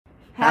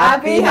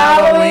Happy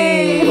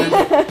Halloween!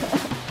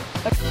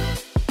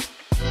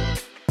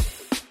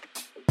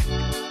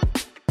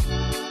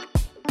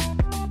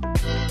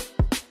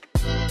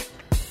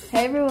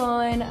 Hey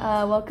everyone,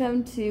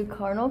 welcome to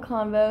Cardinal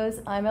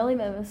Convos. I'm Ellie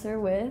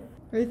Meviser with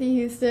Ruthie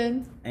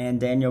Houston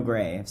and Daniel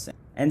Graves.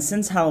 And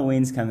since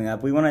Halloween's coming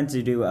up, we wanted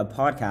to do a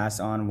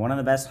podcast on one of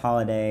the best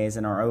holidays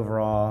and our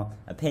overall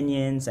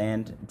opinions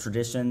and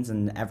traditions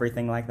and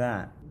everything like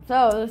that.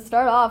 So, to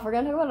start off, we're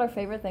going to talk about our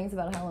favorite things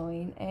about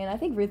Halloween, and I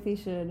think Ruthie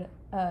should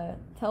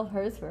tell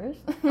hers first.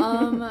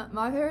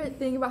 My favorite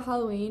thing about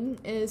Halloween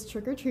is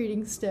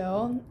trick-or-treating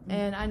still,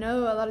 and I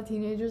know a lot of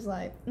teenagers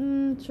like,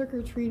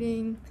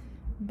 trick-or-treating,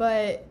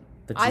 but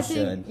I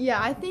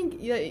think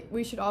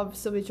we should all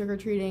still be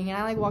trick-or-treating, and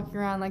I like walking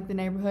around like the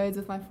neighborhoods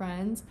with my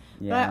friends.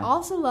 Yeah. But I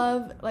also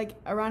love like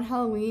around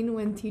Halloween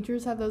when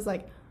teachers have those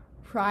like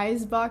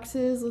prize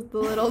boxes with the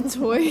little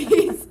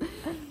toys.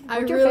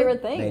 What's your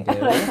favorite thing? They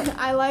do.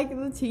 I like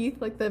the teeth,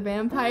 like the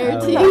vampire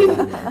teeth.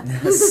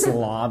 The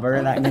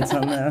slobber that gets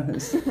on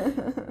those.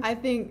 I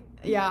think,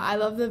 I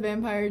love the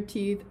vampire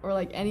teeth or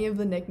like any of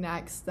the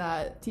knickknacks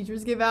that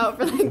teachers give out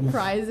for like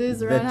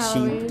prizes around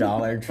Halloween. The cheap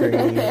Dollar Tree.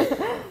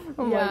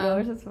 Oh my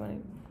gosh, that's funny.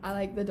 I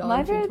like the Dollar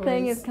My Tree favorite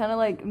thing toys. is kind of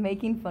like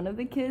making fun of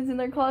the kids in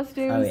their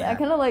costumes. Oh, yeah. I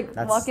kind of like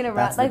walking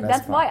around.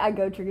 That's why part. I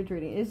go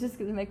trick-or-treating. It's just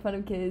to make fun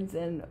of kids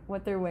and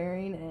what they're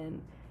wearing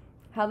and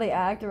how they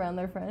act around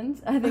their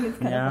friends. I think it's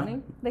kind of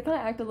funny. They kind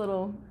of act a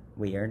little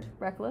weird,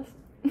 reckless.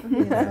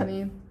 It's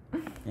funny.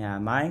 Yeah,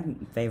 my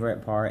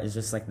favorite part is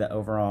just like the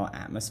overall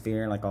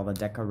atmosphere, like all the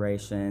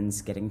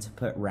decorations, getting to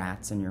put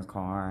rats in your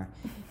car.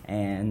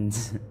 And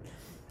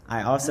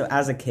I also,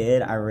 as a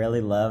kid, I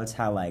really loved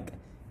how like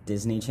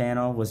Disney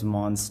Channel was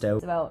Monsto.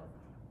 It's about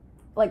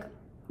like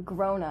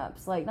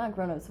grown-ups, like not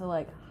grown-ups, but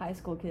like high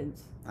school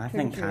kids. I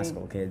think high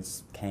school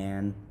kids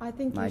can. I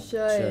think like, you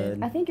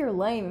should. I think you're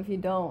lame if you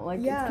don't. Like,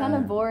 it's kind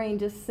of boring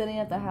just sitting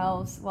at the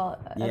house while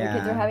other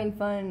kids are having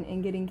fun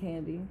and getting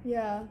candy.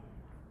 Yeah.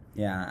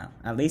 Yeah,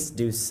 at least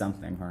do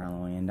something for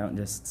Halloween. Don't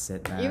just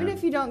sit there. Even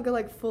if you don't go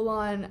like full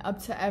on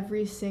up to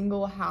every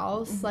single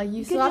house, like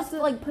you still could have just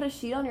to like put a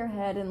sheet on your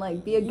head and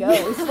like be a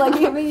ghost. Like,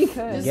 I mean, you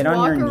could Just get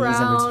on your walk knees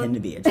and around. pretend to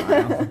be a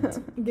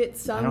child. get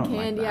some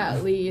candy that.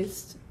 at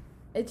least.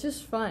 It's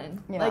just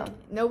fun. Yeah. Like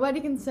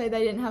nobody can say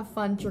they didn't have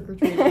fun trick or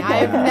treating.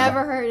 I've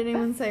never heard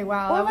anyone say,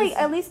 "Wow." Or like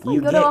at least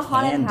like, go to a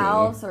haunted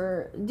house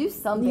or do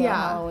something.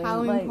 Yeah,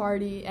 Halloween like,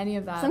 party, any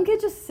of that. Some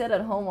kids just sit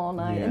at home all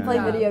night and play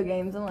video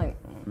games. I'm like,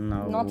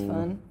 no, not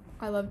fun.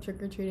 I love trick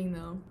or treating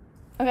though.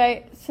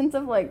 Okay, since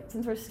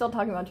we're still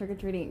talking about trick or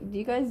treating, do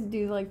you guys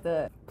do like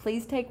the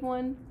please take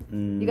one?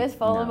 Do you guys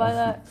follow by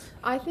that?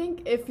 I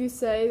think if you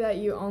say that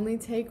you only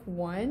take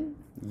one,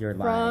 you're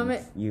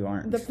lying. You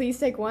aren't. The please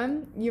take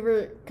one, you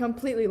were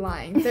completely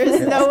lying.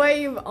 There's no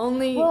way you've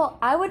only. Well,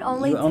 I would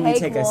only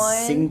take one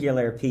a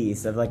singular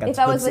piece of like a if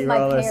I was Tootsie with my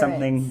Roll or parents.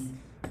 something.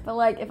 But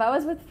like if I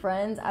was with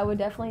friends, I would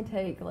definitely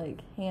take like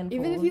handfuls.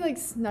 Even if you like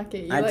snuck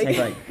it, I'd take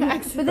like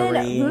But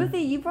then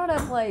Ruthie, you brought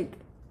up like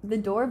the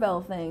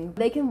doorbell thing.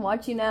 They can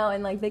watch you now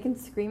and like they can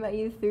scream at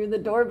you through the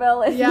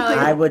doorbell. Yeah, like,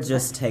 I would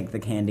just take the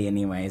candy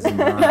anyways and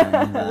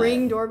run.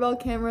 Ring doorbell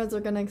cameras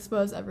are gonna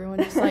expose everyone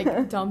just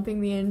like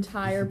dumping the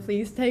entire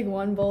please take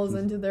one bowls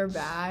into their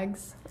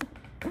bags.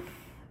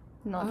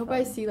 Not I hope fun.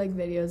 I see like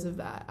videos of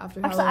that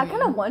after Actually, Halloween. I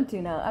kind of want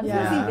to now. I'm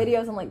gonna see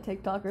videos on like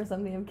TikTok or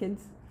something of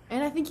kids.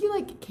 And I think you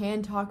like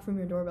can talk from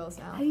your doorbells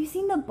now. Have you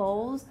seen the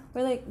bowls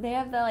where like they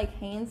have the like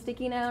hand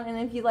sticking out, and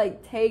if you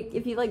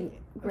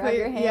grab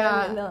your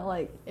hand and they'll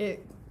like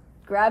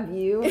grab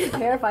you? It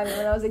terrified me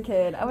when I was a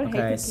kid. I would hate.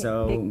 Okay,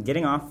 so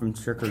getting off from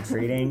trick or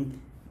treating,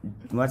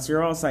 what's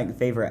your all's like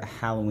favorite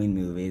Halloween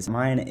movies?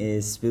 Mine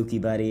is Spooky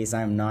Buddies.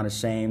 I'm not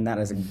ashamed. That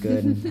is a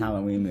good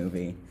Halloween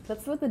movie.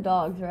 That's with the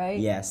dogs, right?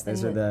 Yes,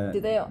 those are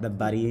the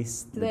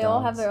buddies. Do they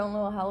all have their own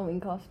little Halloween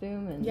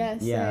costume? And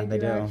Yes, yeah, they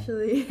do.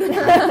 Actually.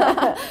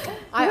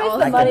 I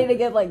also the money to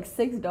get like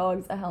 6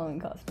 dogs a Halloween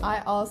costume.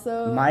 I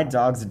also my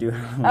dogs do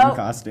Halloween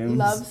costumes.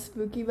 Love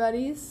Spooky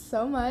Buddies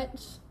so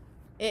much.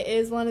 It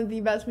is one of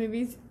the best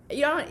movies.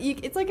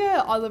 It's like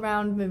a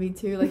all-around movie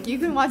too. Like you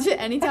can watch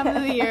it any time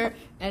of the year,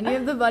 any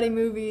of the buddy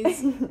movie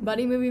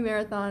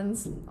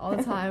marathons all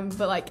the time.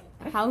 But like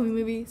Halloween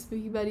movie,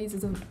 Spooky Buddies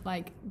is a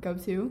like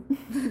go-to.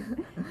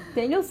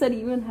 Daniel said he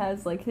even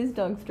has like his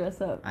dogs dress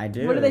up. I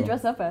do. What do they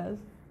dress up as?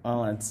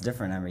 Well, it's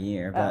different every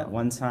year. But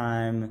one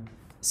time,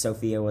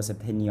 Sophia was a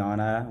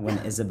piñata when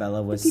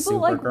Isabella was People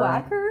Supergirl. like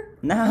whack her?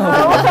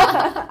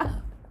 No.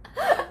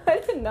 I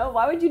didn't know.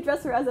 Why would you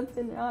dress her as a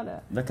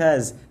piñata?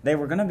 Because they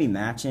were going to be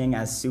matching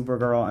as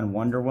Supergirl and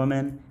Wonder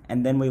Woman,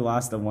 and then we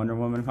lost the Wonder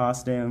Woman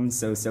costume,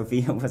 so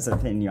Sophia was a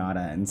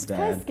piñata instead.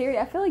 It's kind of scary.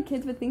 I feel like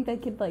kids would think they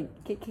could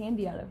like get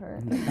candy out of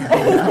her.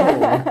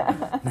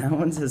 No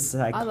one's as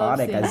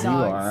psychotic as you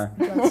are.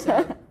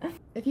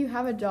 If you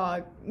have a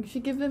dog, you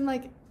should give them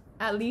like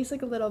at least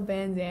like a little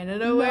bandana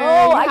to wear.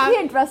 No, I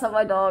can't dress up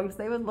my dogs.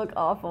 They would look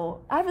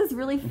awful. I have this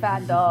really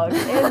fat dog,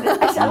 and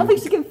actually, I don't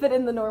think she can fit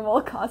in the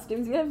normal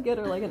costumes. You have to get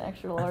her like an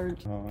extra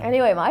large.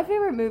 Anyway, my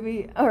favorite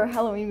movie or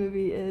Halloween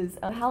movie is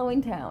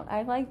Halloween Town.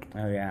 I like.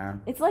 Oh yeah.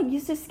 It's like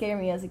used to scare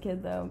me as a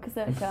kid though, because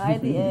that guy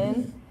at the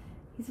end.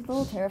 He's a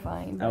little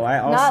terrifying. Oh, I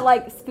also not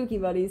like Spooky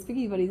Buddies.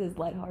 Spooky Buddies is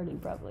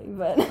lighthearted, probably,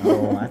 but.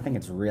 Oh, I think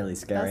it's really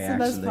scary. That's the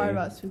best part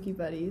about Spooky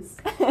Buddies.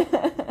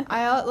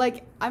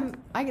 I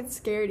get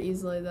scared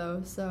easily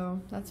though, so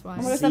that's why.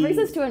 Well, that brings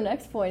us to our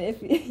next point.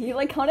 If you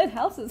like haunted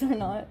houses or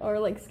not, or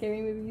like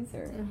scary movies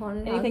or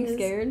haunted anything houses?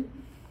 scared.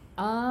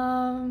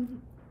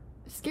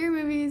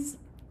 Scary movies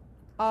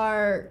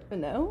are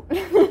no.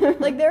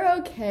 like they're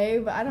okay,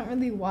 but I don't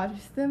really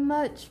watch them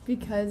much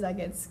because I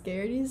get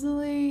scared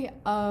easily.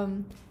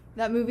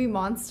 That movie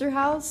Monster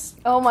House.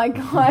 Oh my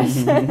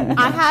gosh.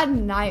 I had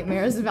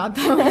nightmares about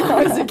that when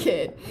I was a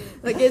kid.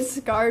 Like it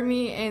scarred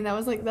me, and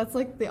that's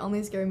like the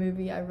only scary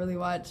movie I really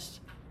watched.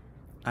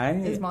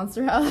 Is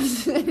Monster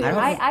House.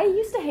 I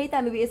used to hate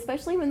that movie,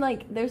 especially when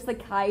like there's the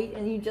kite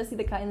and you just see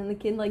the kite and then the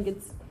kid like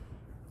gets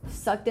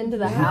sucked into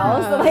the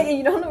house. So, like, and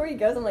you don't know where he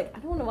goes. I'm like,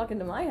 I don't want to walk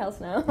into my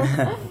house now.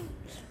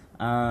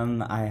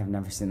 I have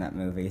never seen that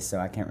movie, so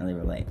I can't really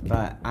relate.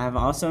 But I've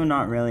also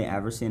not really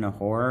ever seen a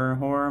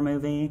horror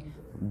movie.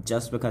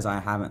 Just because I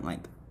haven't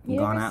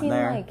gone out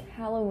there. Like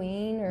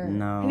Halloween or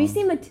no? Have you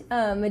seen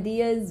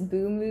Medea's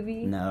Boom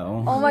movie?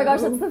 No. Oh my gosh,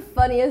 that's the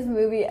funniest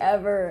movie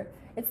ever.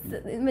 It's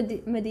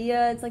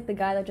Medea. It's like the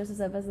guy that dresses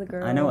up as the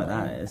girl. I know what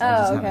that is. I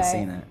just haven't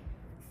seen it.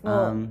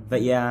 Well,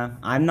 but yeah,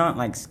 I'm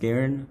not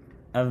scared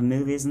of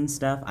movies and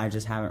stuff. I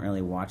just haven't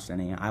really watched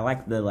any. I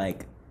like the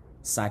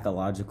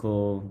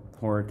psychological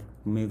horror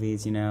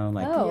movies,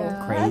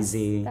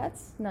 crazy.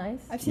 That's nice.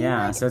 I've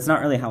seen, so it's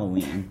not really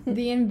Halloween.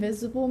 The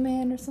Invisible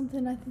Man or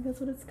something, I think that's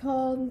what it's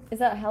called. Is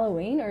that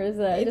Halloween or is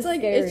that just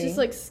scary? It's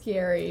just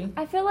scary.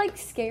 I feel like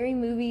scary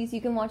movies, you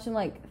can watch them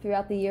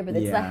throughout the year, but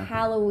it's the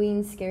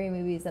Halloween scary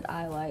movies that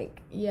I like.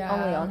 Yeah.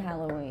 Only on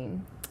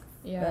Halloween.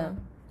 Yeah. But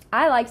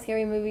I like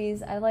scary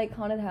movies. I like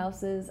haunted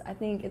houses. I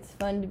think it's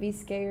fun to be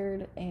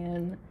scared,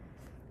 and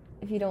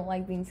if you don't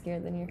like being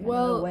scared, then you're kind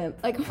of a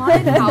wimp.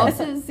 Haunted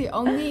houses, the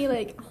only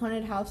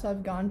haunted house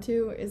I've gone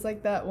to is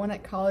that one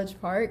at College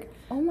Park.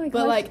 Oh my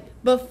gosh.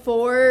 But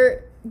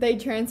before they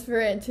transfer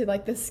it to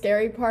the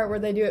scary part where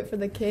they do it for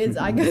the kids,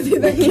 I go to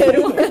the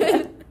kid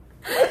one.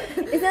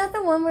 Is that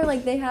the one where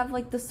they have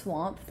the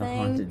swamp thing? The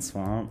haunted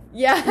swamp.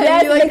 Yeah.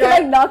 Yes, they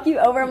can knock you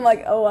over. I'm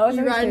like, oh, I was.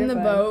 You ride in the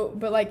boat,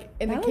 but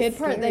in the kid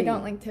part, scary. they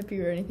don't tip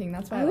you or anything.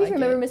 That's why I always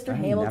remember Mr.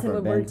 Hamilton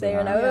would work there,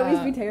 and I would always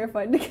be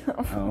terrified to go.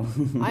 Oh.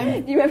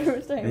 Do you remember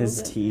Mr. Hamilton?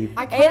 His teeth.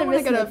 I kind of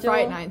want to go to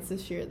Fright Nights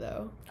this year,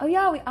 though. Oh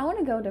yeah, I want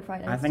to go to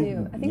Fright Nights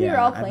too. I think we were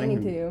all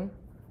planning to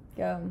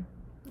go.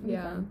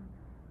 Yeah.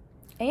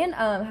 And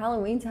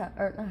Halloween's not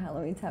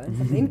Halloween's having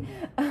something.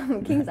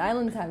 Kings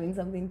Island's having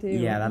something too.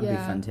 Yeah, that'd be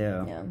fun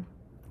too. Yeah.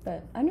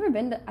 But I've never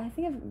been to. I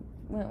think I've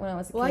went when I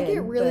was a kid. Well, I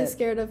get really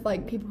scared of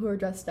people who are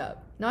dressed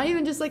up. Not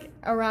even just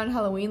around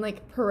Halloween,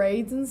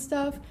 parades and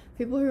stuff.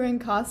 People who are in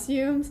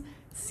costumes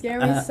scare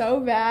me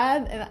so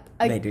bad.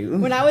 And they do.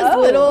 When I was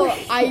little,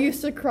 I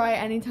used to cry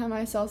anytime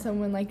I saw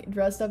someone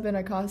dressed up in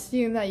a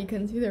costume that you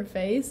couldn't see their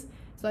face.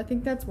 So I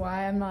think that's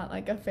why I'm not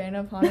a fan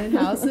of haunted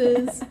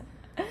houses.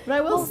 But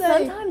I will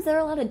say sometimes they're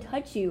allowed to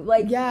touch you,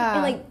 and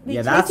they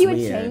chase you with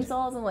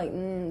chainsaws. I'm like,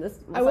 this.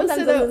 I will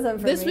say though,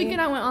 this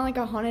weekend I went on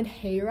a haunted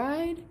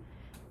hayride,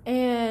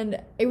 and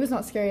it was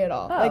not scary at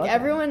all.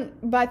 Everyone,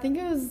 but I think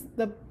it was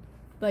the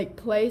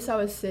place I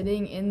was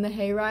sitting in the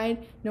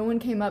hayride. No one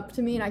came up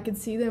to me, and I could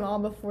see them all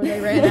before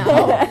they ran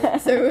out.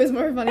 So it was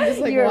more funny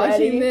just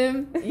watching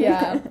them.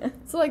 Yeah.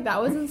 So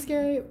that wasn't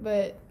scary,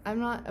 but I'm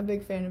not a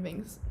big fan of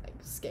being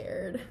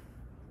scared.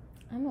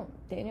 I don't know,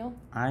 Daniel.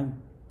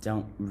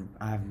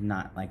 I've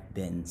not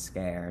been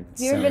scared.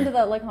 Have you ever been to the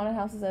haunted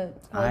houses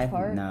at College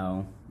Park?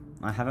 No,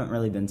 I haven't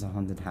really been to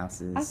haunted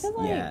houses. I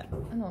feel yet.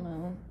 I don't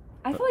know.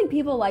 I feel like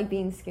people like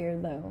being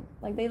scared though.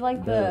 They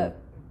like the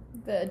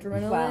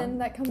adrenaline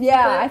that comes.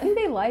 Yeah, I think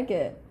they like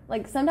it.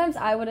 Sometimes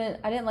I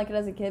didn't like it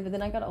as a kid, but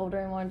then I got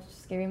older and watched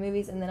scary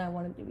movies, and then I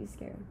wanted to be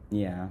scared.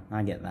 Yeah,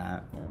 I get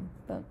that. Yeah,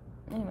 but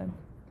anyway.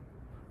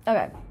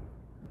 Okay.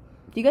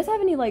 Do you guys have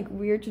any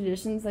weird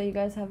traditions that you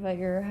guys have at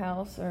your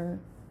house or?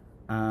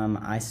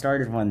 I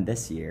started one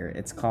this year.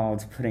 It's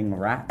called putting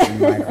rats in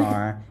my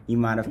car. You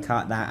might have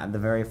caught that at the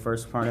very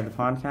first part of the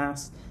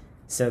podcast.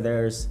 So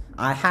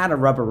I had a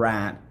rubber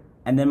rat,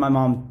 and then my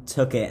mom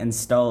took it and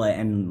stole it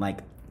and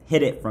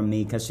hid it from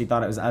me because she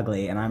thought it was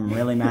ugly, and I'm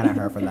really mad at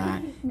her for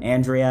that.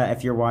 Andrea,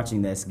 if you're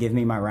watching this, give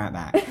me my rat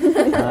back.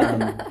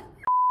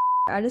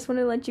 I just want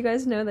to let you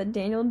guys know that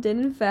Daniel did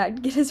in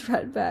fact get his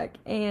rat back,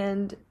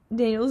 and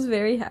Daniel's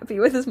very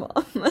happy with his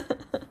mom.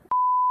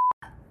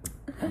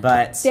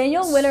 But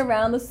Daniel went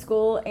around the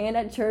school and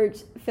at church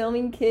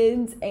filming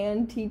kids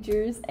and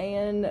teachers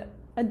and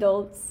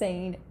adults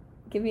saying,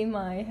 "Give me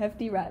my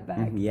hefty rat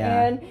back."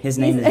 Yeah, and his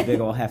name is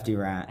Big Ol' Hefty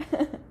Rat.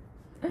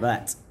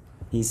 But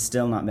he's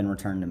still not been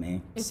returned to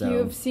me. If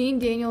you've seen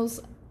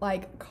Daniel's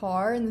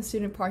car in the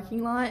student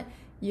parking lot,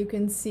 you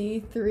can see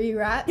 3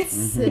 rats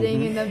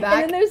sitting in the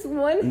back. And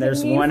then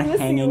there's one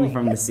hanging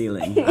from the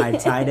ceiling. I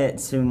tied it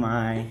to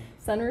my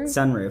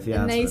sunroof,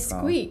 yeah. And they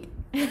squeak.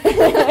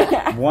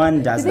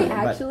 One doesn't. Do they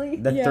actually?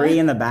 But the 3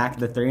 in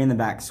the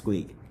back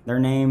squeak. Their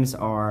names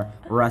are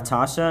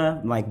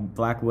Ratasha, like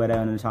Black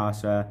Widow,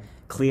 Natasha,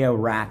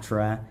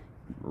 Cleoratra,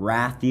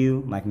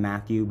 Rathu, like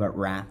Matthew, but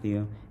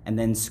Rathu, and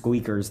then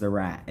Squeakers the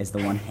rat is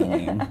the one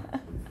hanging.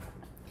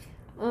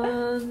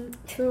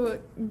 So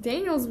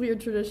Daniel's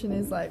weird tradition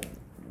is like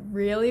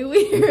really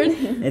weird.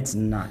 It's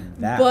not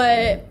that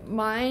weird. But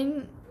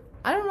mine,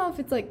 I don't know if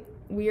it's like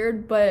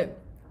weird, but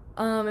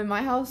in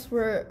my house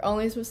we're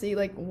only supposed to eat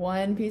like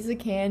 1 piece of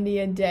candy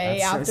a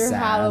day after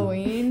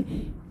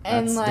Halloween.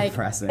 And that's like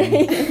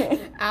depressing.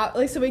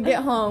 So we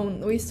get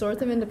home, we sort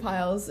them into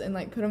piles and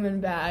like put them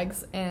in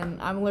bags, and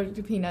I'm allergic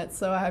to peanuts,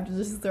 so I have to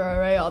just throw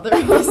away all the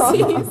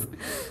Reese's.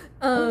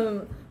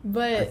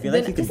 But I feel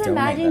like you could just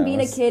imagine being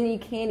a kid and you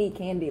can't eat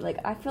candy. Like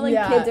I feel like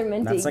kids are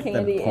meant to eat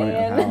candy,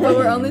 but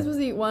we're only supposed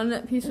to eat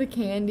 1 piece of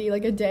candy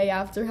like a day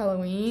after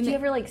Halloween. Did you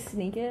ever like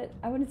sneak it?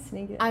 I wouldn't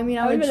sneak it. I mean,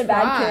 I would try, a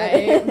bad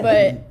kid.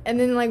 But and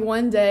then like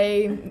one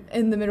day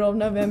in the middle of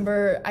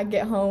November, I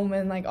get home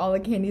and like all the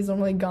candy's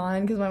normally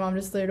gone because my mom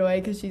just threw it away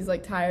because she's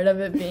like tired of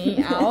it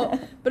being out.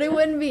 But it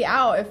wouldn't be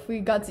out if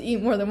we got to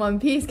eat more than 1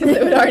 piece because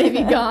it would already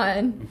be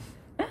gone.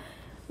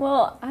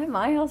 Well, at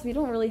my house, we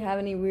don't really have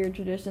any weird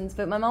traditions,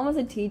 but my mom was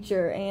a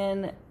teacher,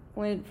 and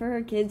for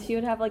her kids, she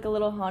would have, like, a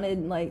little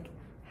haunted, like,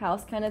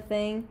 house kind of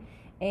thing,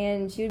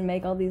 and she would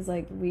make all these,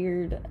 like,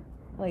 weird,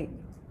 like,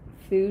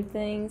 food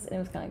things, and it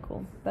was kind of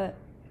cool, but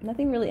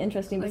nothing really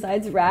interesting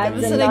besides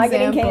rats and not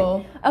getting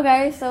candy.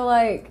 Okay, so,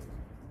 like,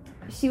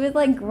 she would,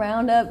 like,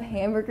 ground up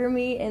hamburger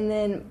meat and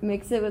then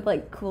mix it with,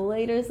 like,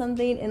 Kool-Aid or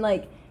something, and,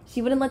 like,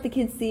 she wouldn't let the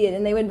kids see it,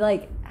 and they would,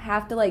 like,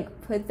 have to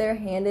like put their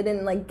hand in it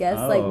and like guess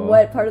like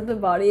what part of the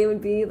body it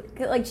would be.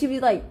 Like she'd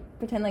be like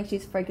pretend like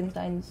she's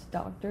Frankenstein's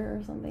doctor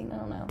or something. I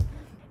don't know.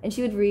 And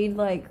she would read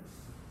like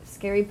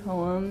scary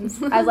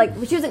poems as like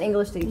she was an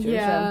English teacher.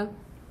 Yeah. So.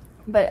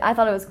 But I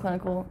thought it was kind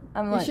of cool.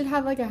 We should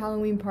have like a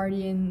Halloween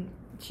party and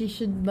she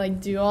should like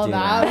do all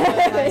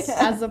that like,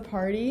 as a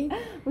party.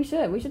 We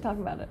should talk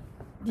about it.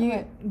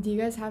 Do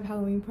you guys have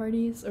Halloween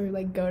parties or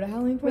like go to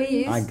Halloween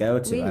parties? I go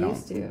to. We I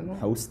used don't to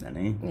host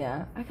any.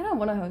 Yeah, I kind of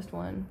want to host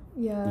one.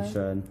 Yeah, you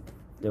should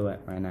do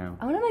it right now.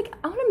 I want to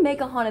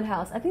make a haunted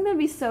house. I think that'd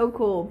be so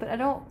cool, but I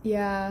don't.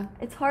 Yeah,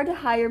 it's hard to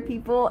hire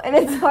people, and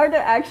it's hard to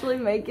actually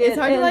make it. It's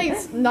hard to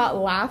like not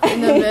laugh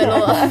in the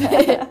middle of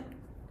it.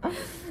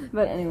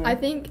 But anyway, I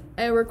think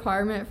a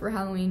requirement for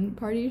Halloween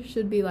parties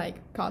should be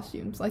like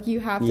costumes. Like you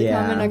have to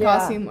come in a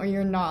costume, or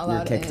you're not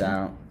allowed. You're kicked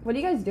out. What are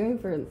you guys doing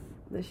for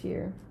this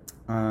year?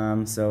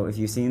 So if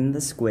you've seen the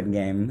Squid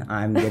Game,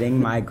 I'm getting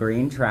my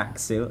green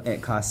tracksuit.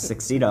 It costs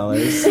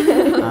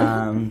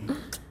 $60.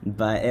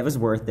 But it was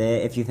worth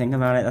it. If you think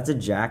about it, that's a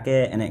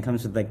jacket, and it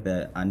comes with like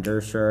the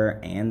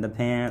undershirt and the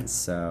pants.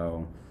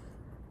 So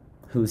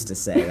who's to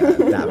say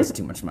that was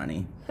too much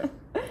money?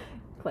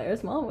 Claire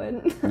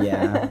Smallwood.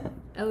 Yeah.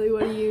 Ellie,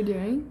 what are you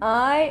doing?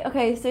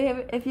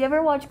 So if you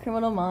ever watch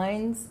Criminal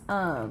Minds,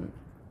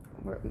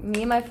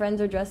 me and my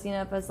friends are dressing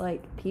up as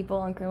like people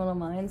on Criminal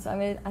Minds. So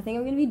I think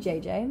I'm gonna be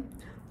JJ.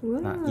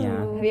 Wow.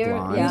 Yeah. Have you ever?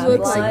 Blonde. Yeah,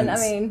 blonde. I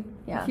mean,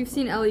 yeah. If you've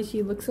seen Ellie,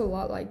 she looks a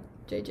lot like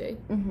JJ.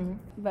 Mm-hmm.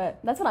 But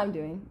that's what I'm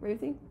doing.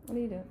 Ruthie, what are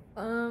you doing?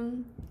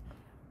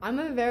 I'm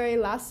a very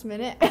last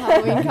minute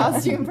Halloween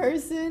costume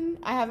person.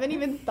 I haven't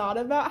even thought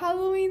about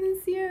Halloween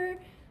this year.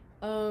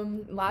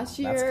 Last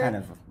year that's kind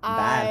of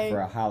bad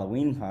for a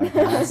Halloween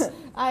podcast.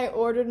 I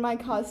ordered my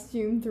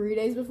costume 3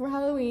 days before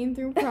Halloween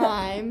through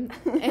Prime,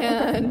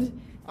 and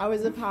I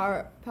was a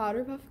Powder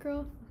Puff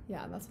Girl.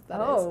 Yeah, that's what that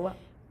is.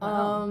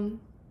 Wow.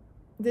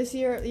 This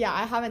year,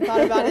 I haven't thought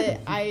about it.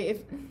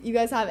 If you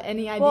guys have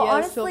any ideas,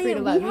 honestly, feel free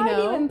to let me know. We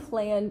hadn't even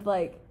planned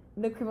like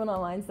the Criminal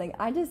Minds thing.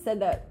 I just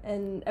said that,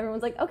 and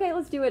everyone's like, "Okay,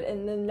 let's do it,"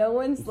 and then no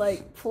one's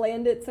like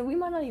planned it, so we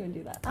might not even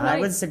do that. I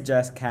would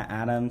suggest Kat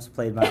Adams,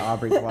 played by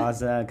Aubrey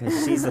Plaza,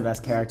 because she's the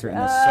best character in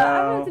the show.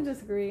 I have to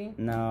disagree.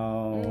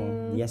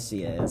 No, yes,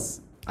 she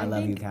is. I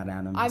love you, Kat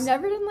Adams. I've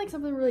never done like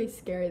something really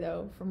scary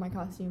though for my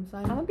costume, so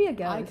I'm gonna be a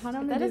ghost. I kind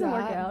of that doesn't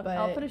work out.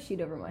 I'll put a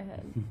sheet over my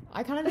head.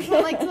 I kind of just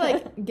want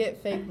to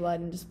get fake blood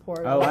and just pour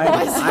it. Oh,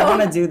 I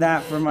want to do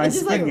that for my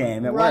Squid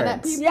Game. It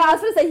works. Yeah, I was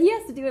gonna say he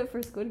has to do it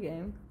for Squid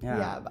Game.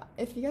 Yeah, but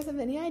if you guys have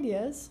any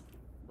ideas,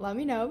 let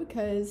me know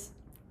because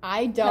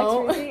I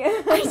don't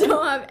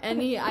have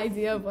any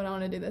idea of what I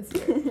want to do this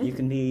year. You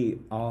can be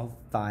all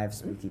 5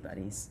 spooky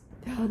buddies.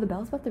 Oh, the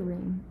bell's about to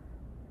ring.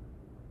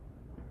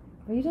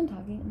 Are you done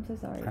talking? I'm so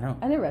sorry. I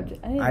interrupted.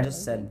 I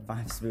just said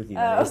 5 spooky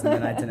buddies, and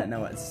then I didn't know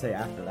what to say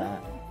after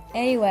that.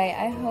 Anyway,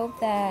 I hope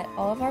that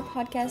all of our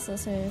podcast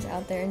listeners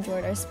out there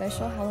enjoyed our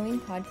special Halloween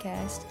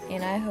podcast,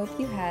 and I hope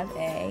you have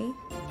a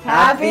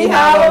Happy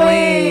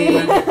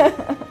Halloween!